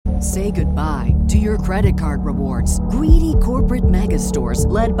Say goodbye to your credit card rewards. Greedy corporate mega stores,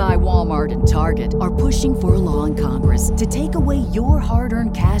 led by Walmart and Target, are pushing for a law in Congress to take away your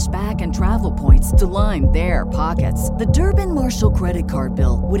hard-earned cash back and travel points to line their pockets. The Durbin-Marshall credit card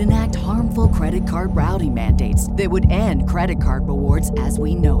bill would enact harmful credit card routing mandates that would end credit card rewards as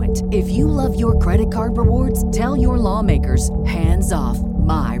we know it. If you love your credit card rewards, tell your lawmakers, hands off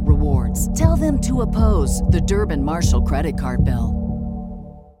my rewards. Tell them to oppose the Durbin-Marshall credit card bill.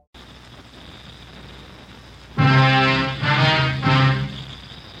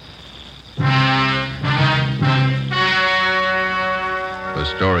 The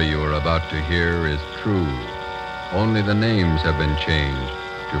story you are about to hear is true. Only the names have been changed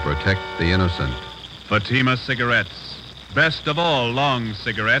to protect the innocent. Fatima Cigarettes, best of all long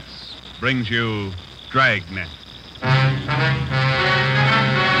cigarettes, brings you Dragnet.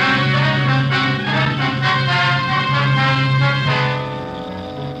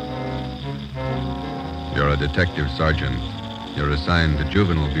 You're a detective sergeant. You're assigned to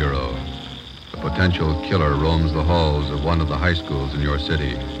Juvenile Bureau. A potential killer roams the halls of one of the high schools in your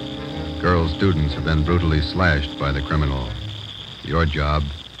city. Girl students have been brutally slashed by the criminal. Your job,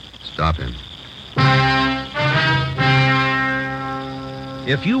 stop him.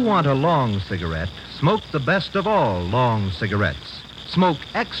 If you want a long cigarette, smoke the best of all long cigarettes. Smoke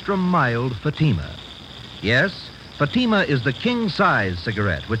extra mild Fatima. Yes, Fatima is the king-size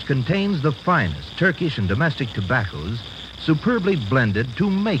cigarette which contains the finest Turkish and domestic tobaccos superbly blended to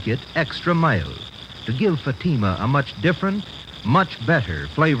make it extra mild, to give Fatima a much different, much better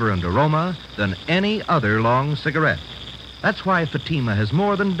flavor and aroma than any other long cigarette. That's why Fatima has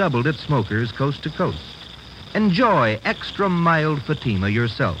more than doubled its smokers coast to coast. Enjoy extra mild Fatima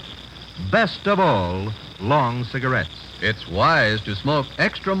yourself. Best of all long cigarettes. It's wise to smoke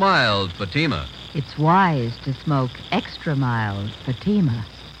extra mild Fatima. It's wise to smoke extra mild Fatima.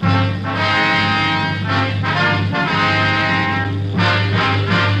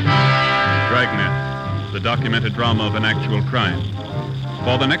 Dragnet, the documented drama of an actual crime.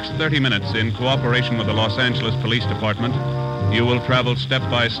 For the next 30 minutes, in cooperation with the Los Angeles Police Department, you will travel step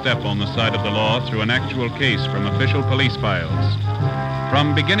by step on the side of the law through an actual case from official police files.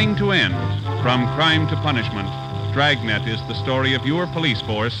 From beginning to end, from crime to punishment, Dragnet is the story of your police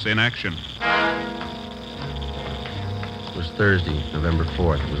force in action. It was Thursday, November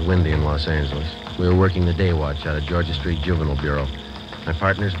 4th. It was windy in Los Angeles. We were working the day watch out of Georgia Street Juvenile Bureau. My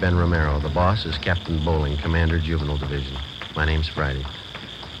partner's Ben Romero. The boss is Captain Bowling, Commander Juvenile Division. My name's Friday.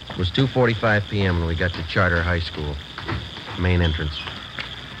 It was 2:45 p.m. when we got to Charter High School. Main entrance.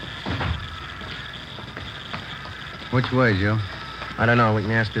 Which way, Joe? I don't know. We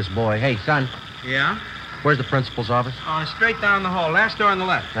can ask this boy. Hey, son, Yeah? where's the principal's office? Straight down the hall. Last door on the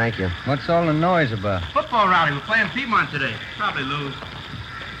left. Thank you. What's all the noise about? Football rally. We're playing Piedmont today. Probably lose.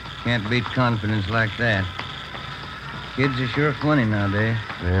 Can't beat confidence like that. Kids are sure funny nowadays.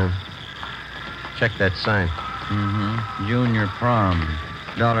 Yeah. Check that sign. Mm-hmm. Junior prom.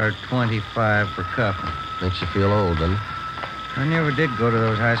 $1.25 for couple. Makes you feel old, doesn't it? I never did go to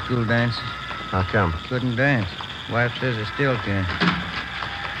those high school dances. How come? Couldn't dance. Wife says I still can.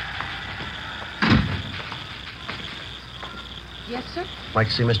 Yes, sir? Like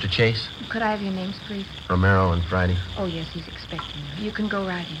to see Mr. Chase? Could I have your names, please? Romero and Friday. Oh, yes, he's expecting you. You can go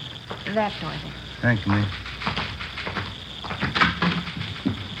right in. That door there. Thank you, ma'am.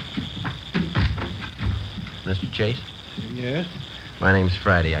 Mr. Chase? Yes? My name's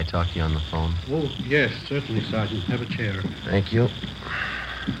Friday. I talked to you on the phone. Oh, yes, certainly, Sergeant. Have a chair. Thank you.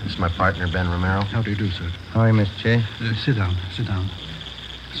 This is my partner, Ben Romero. How do you do, sir? How are you, Mr. Chase? Sit down. Sit down.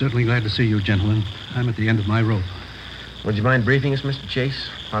 Certainly glad to see you, gentlemen. I'm at the end of my rope. Would you mind briefing us, Mr. Chase?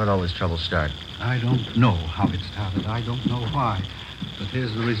 How did all this trouble start? I don't know how it started. I don't know why. But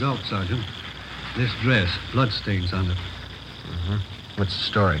here's the result, Sergeant. This dress, bloodstains on it. Mm-hmm. What's the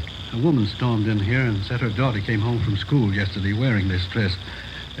story? A woman stormed in here and said her daughter came home from school yesterday wearing this dress.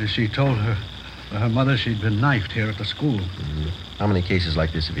 She told her mother she'd been knifed here at the school. Mm-hmm. How many cases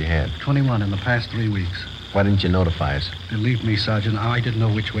like this have you had? 21 in the past 3 weeks. Why didn't you notify us? Believe me, Sergeant, I didn't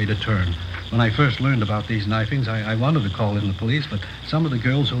know which way to turn. When I first learned about these knifings, I wanted to call in the police, but some of the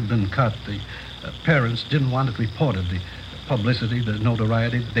girls who'd been cut, the parents didn't want it reported. The publicity, the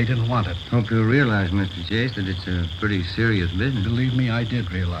notoriety, they didn't want it. Hope you realize, Mr. Chase, that it's a pretty serious business. Believe me, I did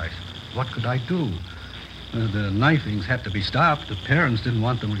realize. What could I do? The knifings had to be stopped. The parents didn't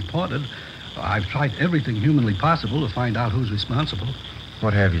want them reported. I've tried everything humanly possible to find out who's responsible.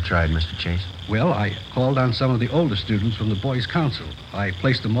 What have you tried, Mr. Chase? Well, I called on some of the older students from the Boys' Council. I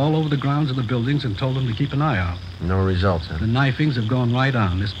placed them all over the grounds of the buildings and told them to keep an eye out. No results, huh? The knifings have gone right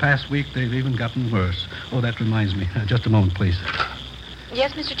on. This past week, they've even gotten worse. Oh, that reminds me. Just a moment, please.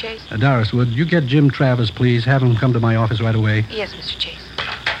 Yes, Mr. Chase? Doris, would you get Jim Travers, please? Have him come to my office right away. Yes, Mr. Chase.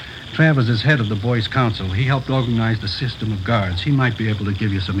 Travers is head of the Boys' Council. He helped organize the system of guards. He might be able to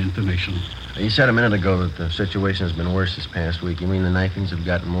give you some information. You said a minute ago that the situation has been worse this past week. You mean the knifings have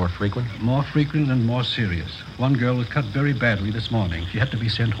gotten more frequent? More frequent and more serious. One girl was cut very badly this morning. She had to be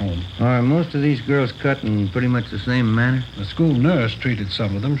sent home. Are most of these girls cut in pretty much the same manner? The school nurse treated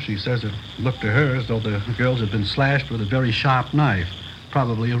some of them. She says it looked to her as though the girls had been slashed with a very sharp knife,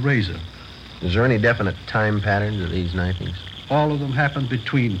 probably a razor. Is there any definite time pattern to these knifings? All of them happened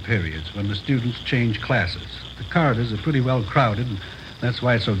between periods when the students change classes. The corridors are pretty well crowded, and that's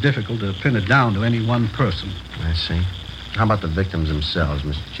why it's so difficult to pin it down to any one person. I see. How about the victims themselves,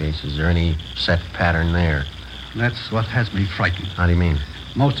 Mr. Chase? Is there any set pattern there? That's what has me frightened. How do you mean?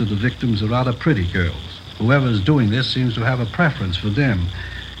 Most of the victims are rather pretty girls. Whoever's doing this seems to have a preference for them.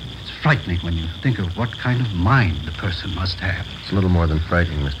 It's frightening when you think of what kind of mind the person must have. It's a little more than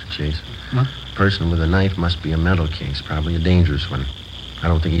frightening, Mr. Chase. Huh? The person with a knife must be a mental case, probably a dangerous one. I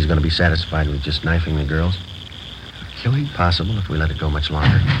don't think he's going to be satisfied with just knifing the girls. Killing? Possible if we let it go much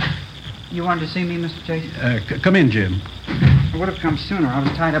longer. You wanted to see me, Mr. Chase? Come in, Jim. I would have come sooner. I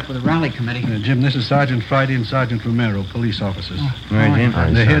was tied up with a rally committee. Jim, this is Sergeant Friday and Sergeant Romero, police officers. All right,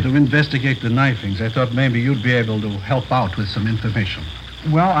 Jim. They're here to investigate the knifings. I thought maybe you'd be able to help out with some information.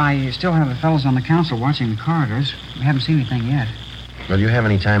 Well, I still have the fellows on the council watching the corridors. We haven't seen anything yet. Well, do you have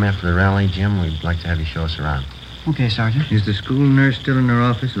any time after the rally, Jim? We'd like to have you show us around. Okay, Sergeant. Is the school nurse still in her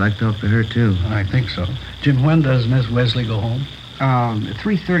office? I'd like to talk to her, too. I think so. Jim, when does Miss Wesley go home?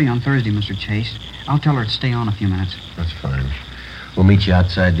 3:30 on Thursday, Mr. Chase. I'll tell her to stay on a few minutes. That's fine. We'll meet you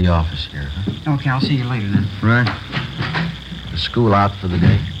outside the office here, huh? Okay, I'll see you later then. Right. The school out for the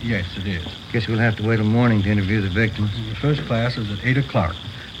day? Yes, it is. Guess we'll have to wait till morning to interview the victims. The first class is at 8 o'clock.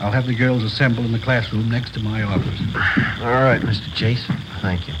 I'll have the girls assemble in the classroom next to my office. All right, Mr. Chase.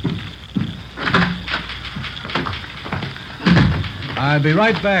 Thank you. I'll be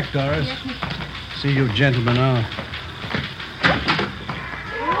right back, Doris. See you gentlemen out.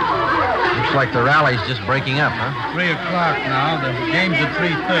 Looks like the rally's just breaking up, huh? 3 o'clock now. The game's at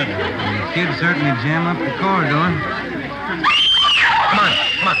 3:30. The kids certainly jam up the corridor. Come on,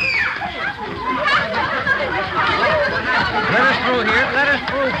 come on. Let us through here. Let us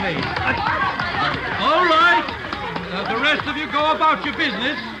through, please. All right. The rest of you go about your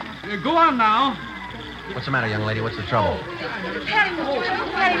business. Go on now. What's the matter, young lady? What's the trouble? Patty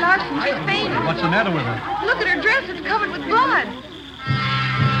Larson, she's fainted. What's the matter with her? Look at her dress. It's covered with blood.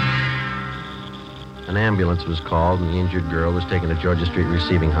 An ambulance was called, and the injured girl was taken to Georgia Street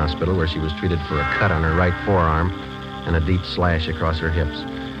Receiving Hospital, where she was treated for a cut on her right forearm and a deep slash across her hips.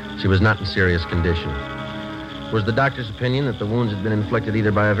 She was not in serious condition. It was the doctor's opinion that the wounds had been inflicted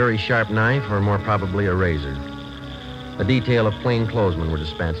either by a very sharp knife or more probably a razor. A detail of plainclothesmen were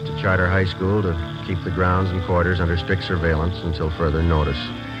dispatched to Charter High School to keep the grounds and quarters under strict surveillance until further notice.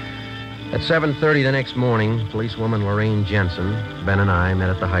 At 7:30 the next morning, policewoman Lorraine Jensen, Ben and I met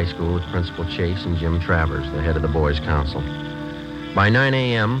at the high school with Principal Chase and Jim Travers, the head of the Boys' Council. By 9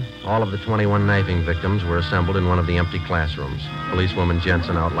 a.m., all of the 21 knifing victims were assembled in one of the empty classrooms. Policewoman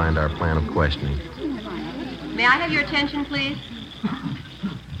Jensen outlined our plan of questioning. May I have your attention, please?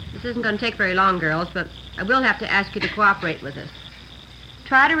 This isn't going to take very long, girls, but I will have to ask you to cooperate with us.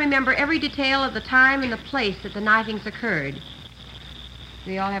 Try to remember every detail of the time and the place that the knifings occurred.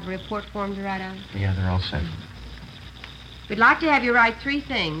 Do you all have a report form to write out? Yeah, they're all set. We'd like to have you write 3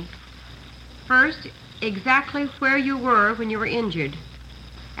 things. First, exactly where you were when you were injured.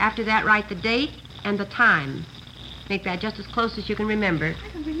 After that, write the date and the time. Make that just as close as you can remember.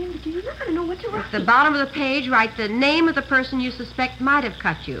 I don't remember. Do you not going to know what to write? At the bottom of the page, write the name of the person you suspect might have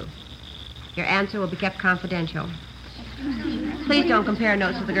cut you. Your answer will be kept confidential. Please don't compare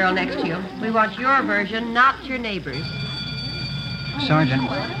notes with the girl next to you. We want your version, not your neighbor's. Sergeant.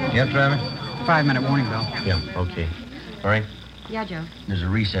 Yeah, Travis? 5-minute warning bell. Yeah, okay. All right. Yeah, Joe. There's a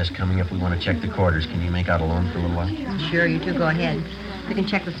recess coming up. We want to check the quarters. Can you make out alone for a little while? Sure, you two go ahead. We can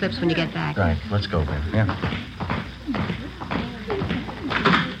check the slips when you get back. Right. Let's go, Ben. Yeah.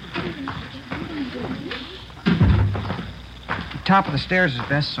 Top of the stairs is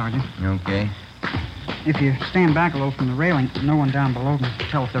best, Sergeant. Okay. If you stand back a little from the railing, no one down below can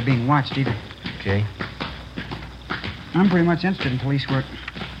tell if they're being watched either. Okay. I'm pretty much interested in police work.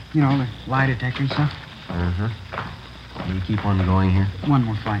 You know, the lie detector and stuff. Uh-huh. Will you keep on going here? One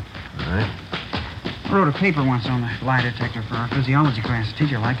more flight. All right. I wrote a paper once on the lie detector for our physiology class. The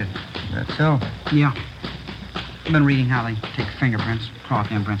teacher liked it. That's so. Yeah. I've been reading how they take fingerprints,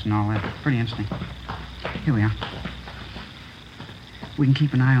 cloth imprints, and all that. Pretty interesting. Here we are. We can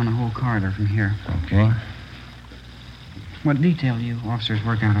keep an eye on the whole corridor from here. Okay. What detail do you officers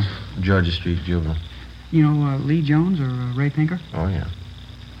work out of? Georgia Street Juvenile. You know Lee Jones or Ray Pinker? Oh, yeah.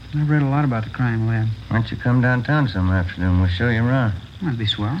 I've read a lot about the crime lab. Why don't you come downtown some afternoon? We'll show you around. That'd be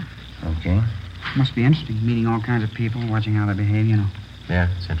swell. Okay. Must be interesting, meeting all kinds of people, watching how they behave, you know. Yeah,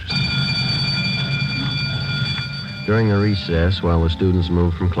 it's interesting. During the recess, while the students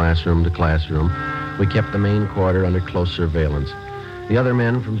moved from classroom to classroom, we kept the main quarter under close surveillance. The other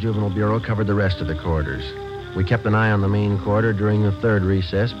men from Juvenile Bureau covered the rest of the quarters. We kept an eye on the main quarter during the third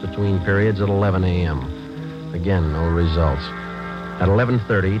recess between periods at 11 a.m. Again, no results. At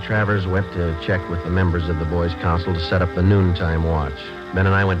 11:30, Travers went to check with the members of the Boys' Council to set up the noontime watch. Ben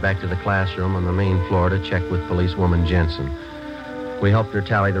and I went back to the classroom on the main floor to check with policewoman Jensen. We helped her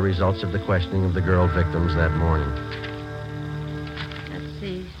tally the results of the questioning of the girl victims that morning. Let's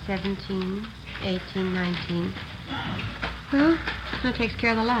see, 17, 18, 19. Well, that takes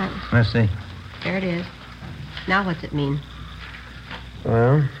care of the lot. Let's see. There it is. Now what's it mean?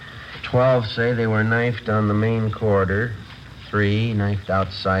 Well, 12 say they were knifed on the main corridor, 3 knifed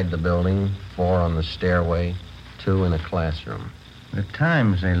outside the building, 4 on the stairway, 2 in a classroom. The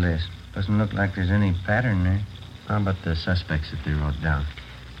times they list. Doesn't look like there's any pattern there. How about the suspects that they wrote down?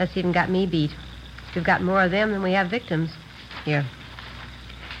 That's even got me beat. We've got more of them than we have victims. Here.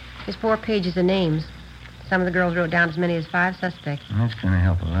 There's 4 pages of names. Some of the girls wrote down as many as 5 suspects. That's going to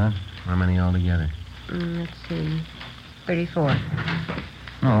help a lot. How many altogether? Let's see. 34. Oh,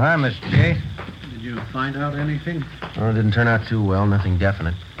 hi, Mr. Chase. Did you find out anything? Well, it didn't turn out too well. Nothing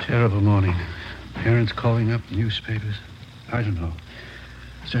definite. Terrible morning. Parents calling up, newspapers. I don't know.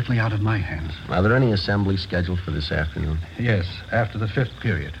 Certainly out of my hands. Are there any assemblies scheduled for this afternoon? Yes, after the 5th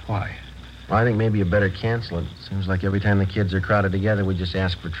period. Why? Well, I think maybe you better cancel it. Seems like every time the kids are crowded together, we just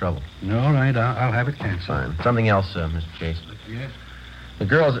ask for trouble. All right, I'll have it canceled. Fine. Something else, Mr. Chase. Yes? The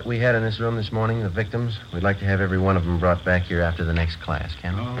girls that we had in this room this morning, the victims, we'd like to have every one of them brought back here after the next class,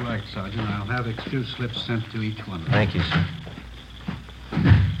 can we? All right, Sergeant. I'll have excuse slips sent to each one. Thank you, sir.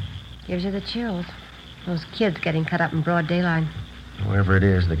 Gives you the chills. Those kids getting cut up in broad daylight. Whoever it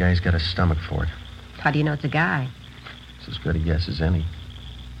is, the guy's got a stomach for it. How do you know it's a guy? It's as good a guess as any.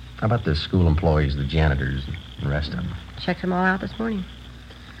 How about the school employees, the janitors, and the rest of them? Checked them all out this morning.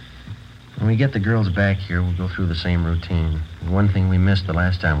 When we get the girls back here, we'll go through the same routine. One thing we missed the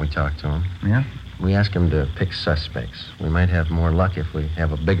last time we talked to them. Yeah? We asked them to pick suspects. We might have more luck if we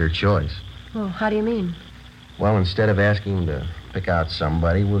have a bigger choice. Well, how do you mean? Well, instead of asking them to pick out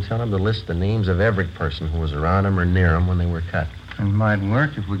somebody, we'll tell them to list the names of every person who was around them or near them when they were cut. It might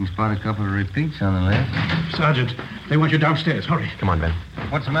work if we can spot a couple of repeats on the list. Sergeant, they want you downstairs. Hurry. Come on, Ben.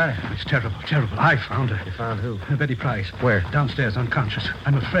 What's the matter? It's terrible, terrible. I found her. You found who? Betty Price. Where? Downstairs, unconscious.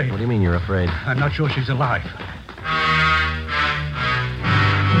 I'm afraid. What do you mean you're afraid? I'm not sure she's alive.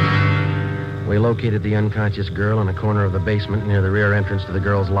 We located the unconscious girl in a corner of the basement near the rear entrance to the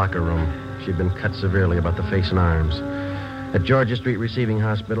girls' locker room. She'd been cut severely about the face and arms. At Georgia Street Receiving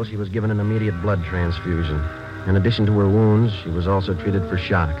Hospital, she was given an immediate blood transfusion. In addition to her wounds, she was also treated for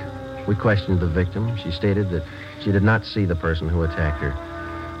shock. We questioned the victim. She stated that she did not see the person who attacked her.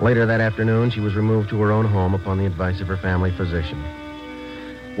 Later that afternoon, she was removed to her own home upon the advice of her family physician.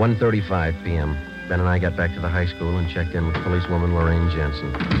 1:35 p.m. Ben and I got back to the high school and checked in with policewoman Lorraine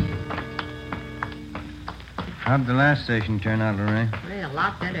Jensen. How'd the last station turn out, Lorraine? Well, a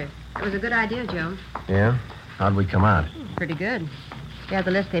lot better. It was a good idea, Joe. Yeah? How'd we come out? Pretty good. Yeah, the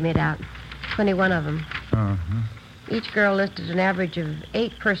list they made out. 21 of them. Uh-huh. Each girl listed an average of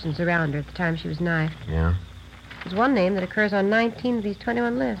 8 persons around her at the time she was knifed. Yeah? There's one name that occurs on 19 of these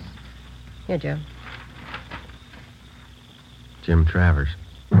 21 lists. Here, Joe. Jim Travers.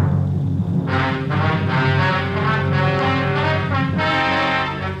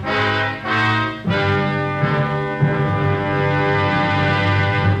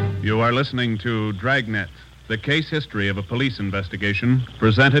 You are listening to Dragnet, the case history of a police investigation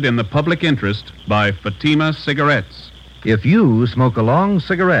presented in the public interest by Fatima Cigarettes. If you smoke a long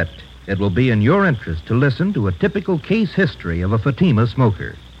cigarette, it will be in your interest to listen to a typical case history of a Fatima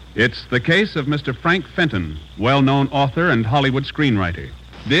smoker. It's the case of Mr. Frank Fenton, well-known author and Hollywood screenwriter.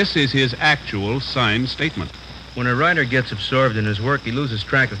 This is his actual signed statement. When a writer gets absorbed in his work, he loses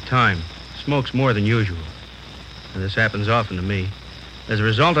track of time, smokes more than usual. And this happens often to me. As a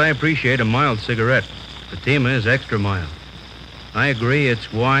result, I appreciate a mild cigarette. Fatima is extra mild. I agree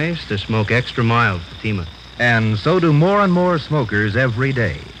it's wise to smoke extra mild Fatima. And so do more and more smokers every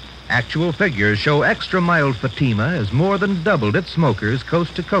day. Actual figures show extra mild Fatima has more than doubled its smokers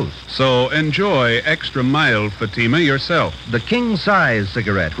coast to coast. So enjoy extra mild Fatima yourself. The king-size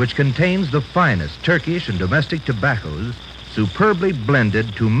cigarette, which contains the finest Turkish and domestic tobaccos, superbly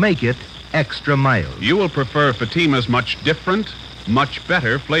blended to make it extra mild. You will prefer Fatima's much different, much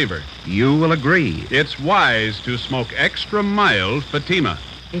better flavor. You will agree. It's wise to smoke extra mild Fatima.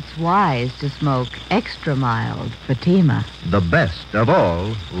 It's wise to smoke extra mild Fatima. The best of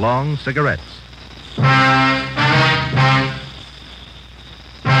all long cigarettes.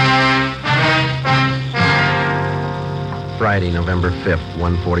 Friday, November 5th,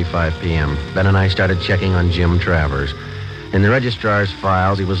 1:45 p.m. Ben and I started checking on Jim Travers. In the registrar's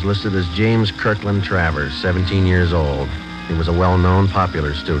files, he was listed as James Kirkland Travers, 17 years old. He was a well-known,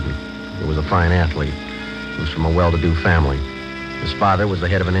 popular student. He was a fine athlete. He was from a well-to-do family. His father was the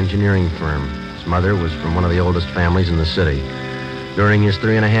head of an engineering firm. His mother was from one of the oldest families in the city. During his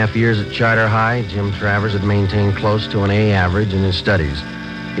 3.5 years at Charter High, Jim Travers had maintained close to an A average in his studies.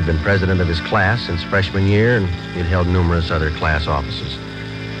 He'd been president of his class since freshman year, and he'd held numerous other class offices.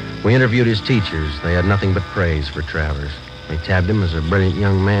 We interviewed his teachers. They had nothing but praise for Travers. They tabbed him as a brilliant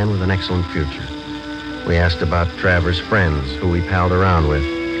young man with an excellent future. We asked about Travers' friends, who he palled around with.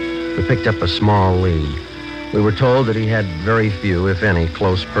 We picked up a small lead. We were told that he had very few, if any,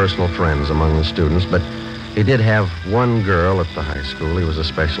 close personal friends among the students, but he did have one girl at the high school he was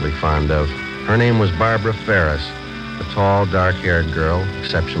especially fond of. Her name was Barbara Ferris, a tall, dark-haired girl,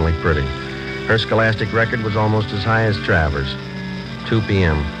 exceptionally pretty. Her scholastic record was almost as high as Travers. 2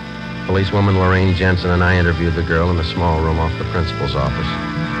 p.m. Policewoman Lorraine Jensen and I interviewed the girl in a small room off the principal's office.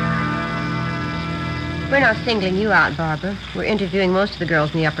 We're not singling you out, Barbara. We're interviewing most of the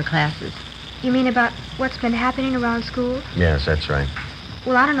girls in the upper classes. You mean about what's been happening around school? Yes, that's right.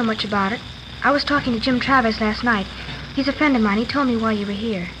 Well, I don't know much about it. I was talking to Jim Travers last night. He's a friend of mine. He told me why you were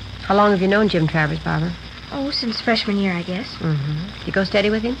here. How long have you known Jim Travers, Barbara? Oh, since freshman year, I guess. Mm-hmm. You go steady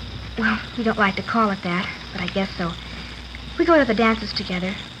with him? Well, we don't like to call it that, but I guess so. We go to the dances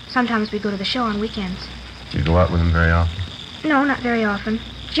together. Sometimes we go to the show on weekends. Do you go out with him very often? No, not very often.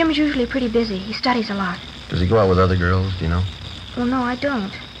 Jim's usually pretty busy. He studies a lot. Does he go out with other girls, do you know? Well, no, I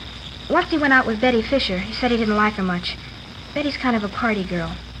don't. Once he went out with Betty Fisher. He said he didn't like her much. Betty's kind of a party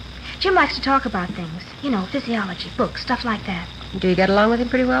girl. Jim likes to talk about things. You know, physiology, books, stuff like that. Do you get along with him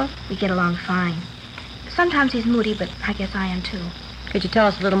pretty well? We get along fine. Sometimes he's moody, but I guess I am, too. Could you tell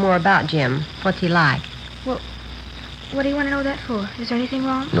us a little more about Jim? What's he like? Well, what do you want to know that for? Is there anything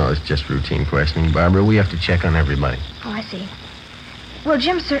wrong? No, it's just routine questioning, Barbara. We have to check on everybody. Oh, I see. Well,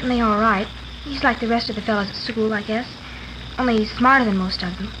 Jim's certainly all right. He's like the rest of the fellows at school, I guess. Only he's smarter than most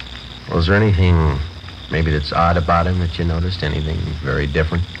of them. Well, is there anything maybe that's odd about him that you noticed? Anything very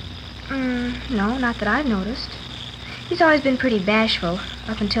different? No, not that I've noticed. He's always been pretty bashful,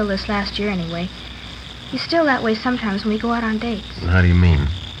 up until this last year anyway. He's still that way sometimes when we go out on dates. How do you mean?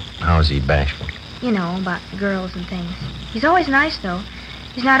 How is he bashful? You know, about girls and things. He's always nice, though.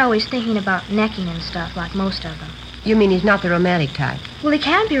 He's not always thinking about necking and stuff like most of them. You mean he's not the romantic type? Well, he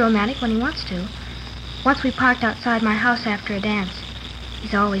can be romantic when he wants to. Once we parked outside my house after a dance.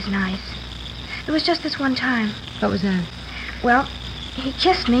 He's always nice. There was just this one time. What was that? Well, he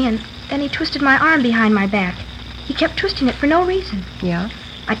kissed me, and then he twisted my arm behind my back. He kept twisting it for no reason. Yeah?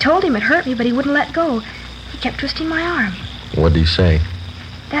 I told him it hurt me, but he wouldn't let go. He kept twisting my arm. What'd he say?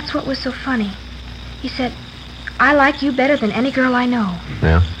 That's what was so funny. He said, "I like you better than any girl I know."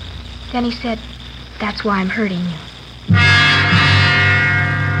 Yeah? Then he said, "That's why I'm hurting you."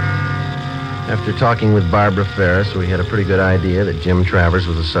 After talking with Barbara Ferris, we had a pretty good idea that Jim Travers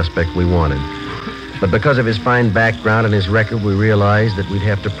was the suspect we wanted. But because of his fine background and his record, we realized that we'd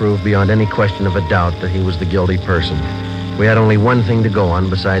have to prove beyond any question of a doubt that he was the guilty person. We had only one thing to go on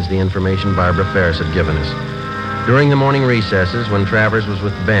besides the information Barbara Ferris had given us. During the morning recesses, when Travers was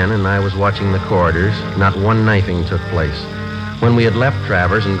with Ben and I was watching the corridors, not one knifing took place. When we had left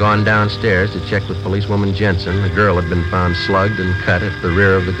Travers and gone downstairs to check with policewoman Jensen, a girl had been found slugged and cut at the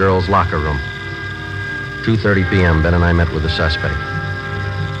rear of the girls' locker room. 2:30 p.m., Ben and I met with the suspect.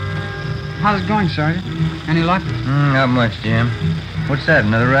 How's it going, Sergeant? Any luck? Not much, Jim. What's that,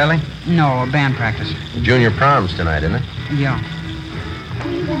 another rally? No, a band practice. Junior prom's tonight, isn't it? Yeah.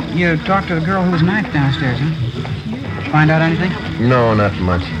 You talked to the girl who was knifed downstairs, huh? Find out anything? No, not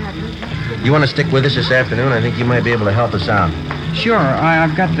much. You want to stick with us this afternoon? I think you might be able to help us out. Sure.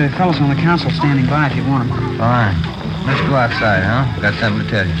 I've got the fellows on the council standing by if you want them. Fine. Let's go outside, huh? Got something to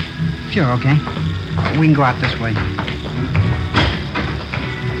tell you. Sure, okay. We can go out this way.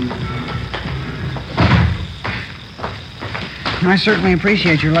 I certainly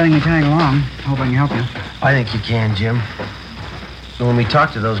appreciate your letting me tag along. Hope I can help you. I think you can, Jim. So when we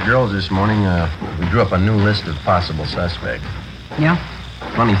talked to those girls this morning, we drew up a new list of possible suspects. Yeah?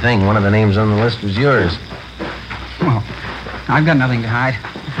 Funny thing, one of the names on the list was yours. Well, I've got nothing to hide.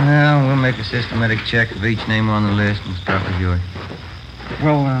 Well, we'll make a systematic check of each name on the list and start with yours.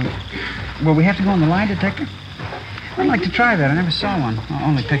 Well, Will we have to go in the lie detector? I'd like to try that. I never saw one.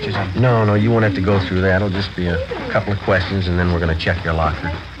 Only pictures of it. No, you won't have to go through that. It'll just be a couple of questions, and then we're going to check your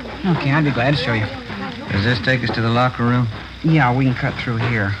locker. Okay, I'd be glad to show you. Does this take us to the locker room? Yeah, we can cut through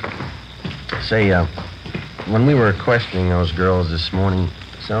here. Say, when we were questioning those girls this morning,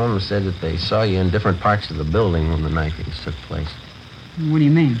 some of them said that they saw you in different parts of the building when the knifings took place. What do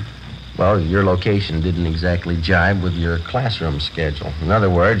you mean? Well, your location didn't exactly jibe with your classroom schedule. In other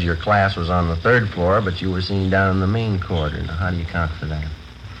words, your class was on the 3rd floor, but you were seen down in the main corridor. Now, how do you account for that?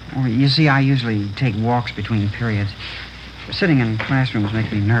 Well, you see, I usually take walks between periods. Sitting in classrooms makes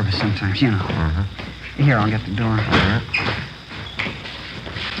me nervous sometimes, you know. Mm-hmm. Here, I'll get the door. All right.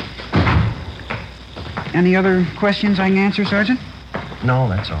 Any other questions I can answer, Sergeant? No,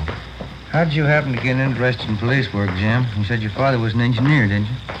 that's all. How'd you happen to get interested in police work, Jim? You said your father was an engineer, didn't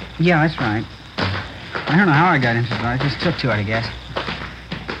you? Yeah, that's right. I don't know how I got into it. I just took to it, I guess.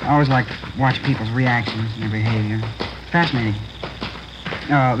 I always liked to watch people's reactions and their behavior. Fascinating.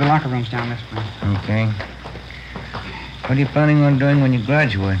 The locker room's down this way. Okay. What are you planning on doing when you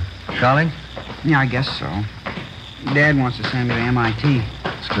graduate? College? Yeah, I guess so. Dad wants to send me to MIT.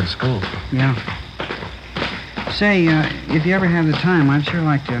 It's a good school. Yeah. Say, if you ever have the time, I'd sure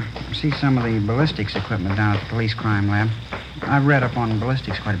like to see some of the ballistics equipment down at the police crime lab. I've read up on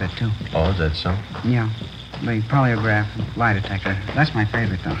ballistics quite a bit, too. Oh, is that so? Yeah. The polygraph lie detector. That's my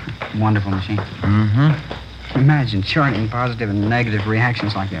favorite, though. Wonderful machine. Mm-hmm. Imagine charting positive and negative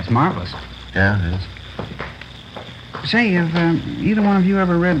reactions like that. It's marvelous. Yeah, it is. Say, have either one of you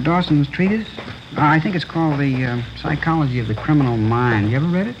ever read Dawson's treatise? I think it's called The Psychology of the Criminal Mind. You ever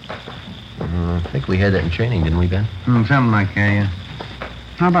read it? I think we had that in training, didn't we, Ben? Something like that, yeah.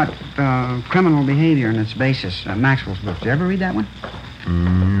 How about criminal behavior and its basis? Maxwell's book. Did you ever read that one?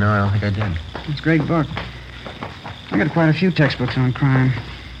 No, I don't think I did. It's a great book. I got quite a few textbooks on crime.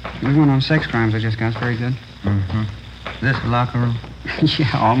 There's one on sex crimes I just got. It's very good. Mm-hmm. Is this the locker room? Yeah,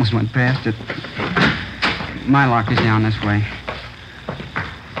 I almost went past it. My locker's down this way.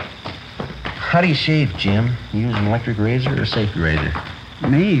 How do you shave, Jim? You use an electric razor or a safety razor?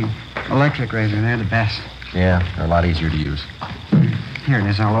 Me? Electric razor. They're the best. Yeah, they're a lot easier to use. Here it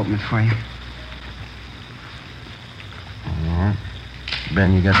is. I'll open it for you. All right.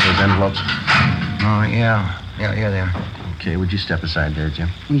 Ben, you got those envelopes? Oh, yeah. Yeah, they are. Okay, would you step aside there, Jim?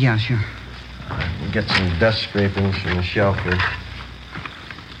 Yeah, sure. All right, we'll get some dust scrapings from the shelf here.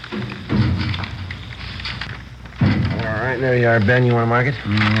 All right, there you are, Ben. You want to mark it?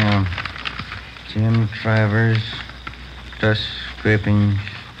 Yeah. Jim Travers, dust scrapings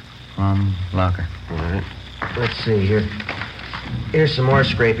from locker. All right. Let's see here. Here's some more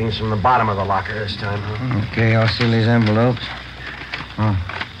scrapings from the bottom of the locker this time, huh? Okay, I'll seal these envelopes. Oh,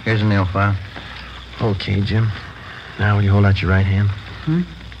 here's a nail file. Okay, Jim. Now, will you hold out your right hand?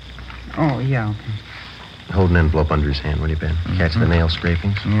 Oh, yeah, okay. Hold an envelope under his hand, will you, Ben? Catch the nail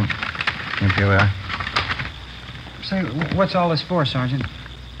scrapings? Yep. Yep, here we are. Say, what's all this for, Sergeant?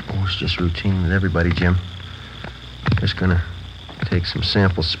 Oh, it's just routine with everybody, Jim. Just gonna take some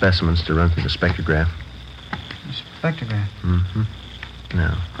sample specimens to run through the spectrograph. Spectrograph? Mm-hmm.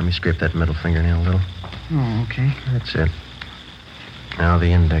 Now, let me scrape that middle fingernail a little. Oh, okay. That's it. Now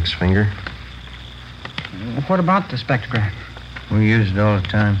the index finger. What about the spectrograph? We use it all the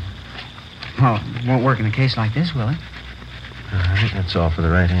time. Well, it won't work in a case like this, will it? All right, that's all for the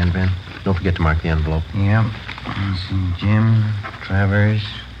right hand, Ben. Don't forget to mark the envelope. Yep. Let's see. Jim Travers,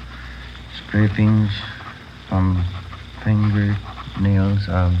 scrapings from fingernails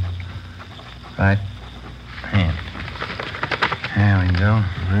of right hand. There we go.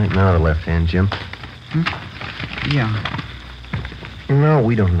 All right, now the left hand, Jim. Yeah. No,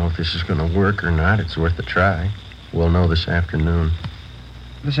 we don't know if this is going to work or not. It's worth a try. We'll know this afternoon.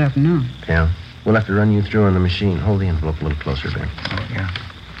 This afternoon? Yeah. We'll have to run you through on the machine. Hold the envelope a little closer, Ben. Yeah.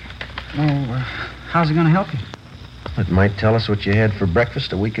 Well, how's it going to help you? It might tell us what you had for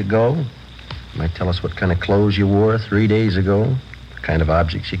breakfast a week ago. It might tell us what kind of clothes you wore 3 days ago. The kind of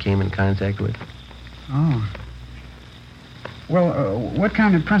objects you came in contact with. Oh. Well, what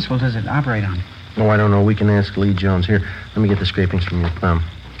kind of principle does it operate on? Oh, I don't know. We can ask Lee Jones. Here, let me get the scrapings from your thumb.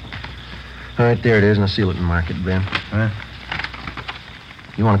 All right, there it is. Now seal it and mark it, Ben.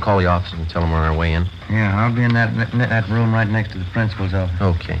 You want to call the office and tell them we're on our way in? Yeah, I'll be in that room right next to the principal's office.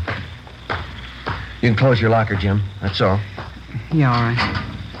 Okay. You can close your locker, Jim. That's all. Yeah, all right.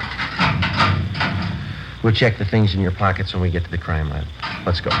 We'll check the things in your pockets when we get to the crime lab.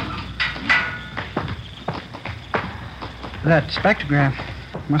 Let's go. That spectrograph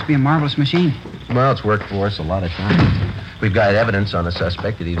must be a marvelous machine. Well, it's worked for us a lot of times. We've got evidence on the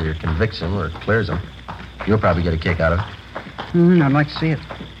suspect that either convicts him or clears him. You'll probably get a kick out of it. I'd like to see it.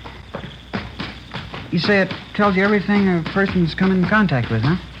 You say it tells you everything a person's come in contact with,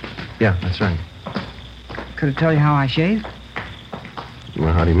 huh? Yeah, that's right. Could it tell you how I shave?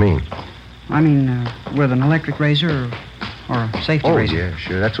 Well, how do you mean? I mean, with an electric razor or a safety razor. Oh, yeah,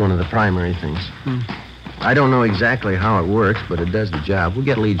 sure. That's one of the primary things. Hmm. I don't know exactly how it works, but it does the job. We'll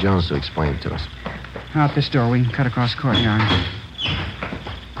get Lee Jones to explain it to us. Out this door. We can cut across the courtyard.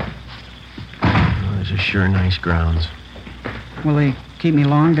 Oh, these are sure nice grounds. Will they keep me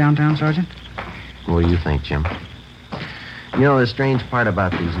long downtown, Sergeant? What do you think, Jim? You know, the strange part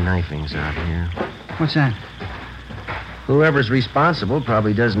about these knifings out here, What's that? whoever's responsible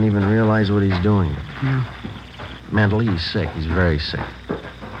probably doesn't even realize what he's doing. Yeah. Mentally, he's sick. He's very sick.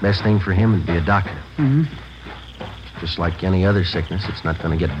 Best thing for him would be a doctor. Mm-hmm. Just like any other sickness, it's not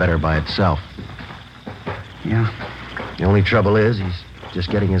going to get better by itself. Yeah. The only trouble is he's just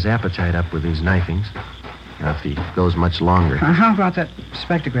getting his appetite up with these knifings. Now, if he goes much longer... How about that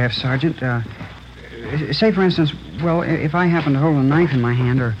spectrograph, Sergeant? Say, for instance, well, if I happen to hold a knife in my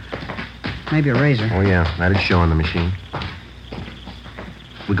hand or maybe a razor. Oh, yeah, that'd show on the machine.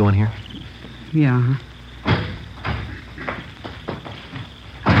 We go in here? Yeah, huh?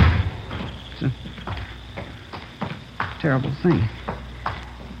 It's a terrible thing.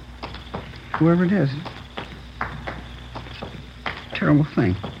 Whoever it is. Terrible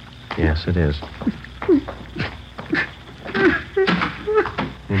thing. Yes, it is.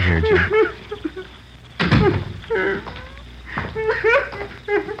 In here, Jim.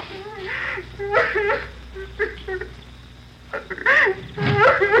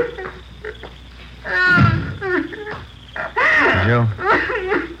 Joe,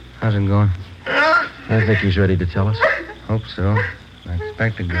 how's it going? I think he's ready to tell us. Hope so. I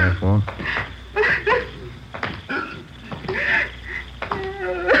expect the graph won't.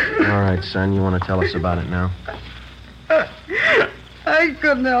 All right, son, you want to tell us about it now? I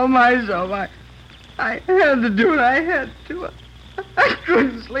couldn't help myself. I had to do it. I had to. I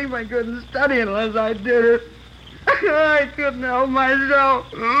couldn't sleep. I couldn't study unless I did it. I couldn't help myself.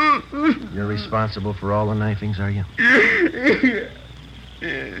 You're responsible for all the knifings, are you?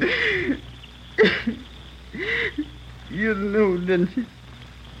 You knew, didn't you?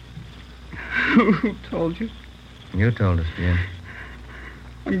 Who told you? You told us, Jim.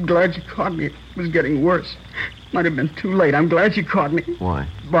 I'm glad you caught me. It was getting worse. Might have been too late. I'm glad you caught me. Why?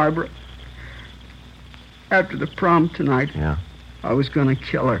 Barbara. After the prom tonight, Yeah. I was going to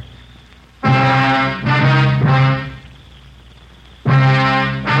kill her.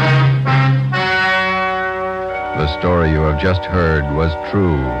 The story you have just heard was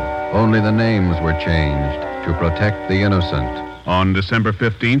true. Only the names were changed to protect the innocent. On December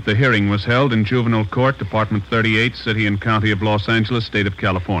 15th, the hearing was held in Juvenile Court, Department 38, City and County of Los Angeles, State of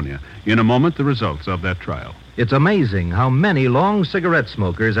California. In a moment, the results of that trial. It's amazing how many long cigarette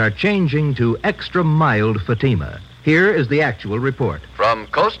smokers are changing to extra mild Fatima. Here is the actual report. From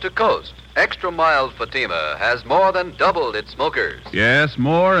coast to coast, Extra Mild Fatima has more than doubled its smokers. Yes,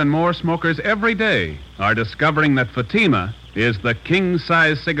 more and more smokers every day are discovering that Fatima is the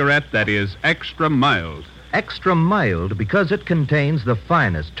king-size cigarette that is extra mild. Extra mild because it contains the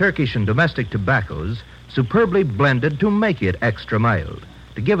finest Turkish and domestic tobaccos superbly blended to make it extra mild,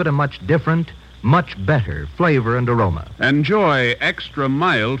 to give it a much different, much better flavor and aroma. Enjoy extra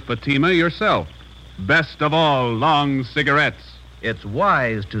mild Fatima yourself. Best of all long cigarettes. It's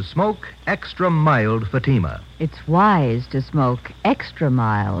wise to smoke extra mild Fatima. It's wise to smoke extra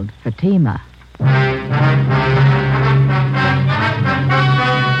mild Fatima.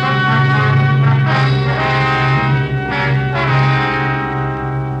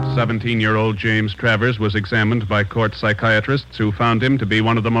 17-year-old James Travers was examined by court psychiatrists who found him to be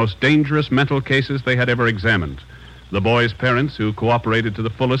one of the most dangerous mental cases they had ever examined. The boy's parents, who cooperated to the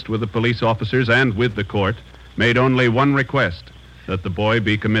fullest with the police officers and with the court, made only one request, that the boy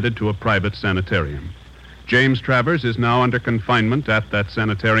be committed to a private sanitarium. James Travers is now under confinement at that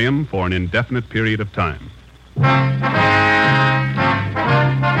sanitarium for an indefinite period of time.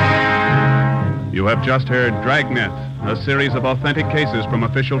 You have just heard Dragnet, a series of authentic cases from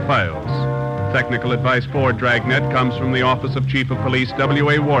official files. Technical advice for Dragnet comes from the Office of Chief of Police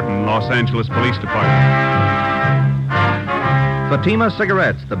W.A. Wharton, Los Angeles Police Department. Fatima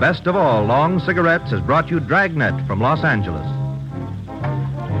Cigarettes, the best of all long cigarettes, has brought you Dragnet from Los Angeles.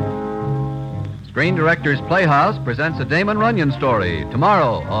 Screen Directors Playhouse presents a Damon Runyon story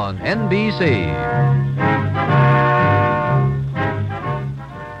tomorrow on NBC.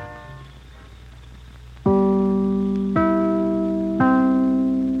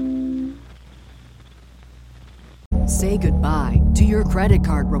 say goodbye to your credit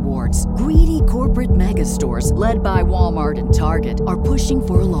card rewards. Greedy corporate mega stores, led by Walmart and Target, are pushing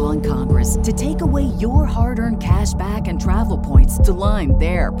for a law in Congress to take away your hard-earned cash back and travel points to line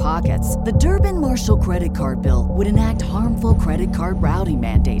their pockets. The Durbin-Marshall credit card bill would enact harmful credit card routing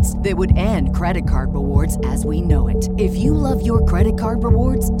mandates that would end credit card rewards as we know it. If you love your credit card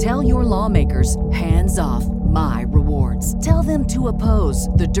rewards, tell your lawmakers, hands off my rewards. Tell them to oppose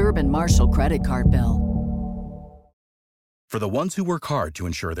the Durbin-Marshall credit card bill. For the ones who work hard to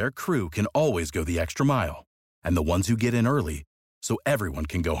ensure their crew can always go the extra mile, and the ones who get in early so everyone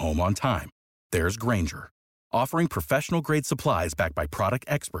can go home on time, there's Grainger, offering professional-grade supplies backed by product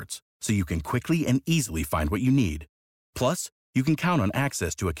experts so you can quickly and easily find what you need. Plus, you can count on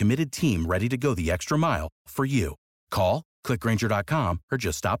access to a committed team ready to go the extra mile for you. Call, click Grainger.com, or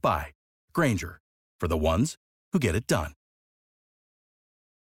just stop by. Grainger, for the ones who get it done.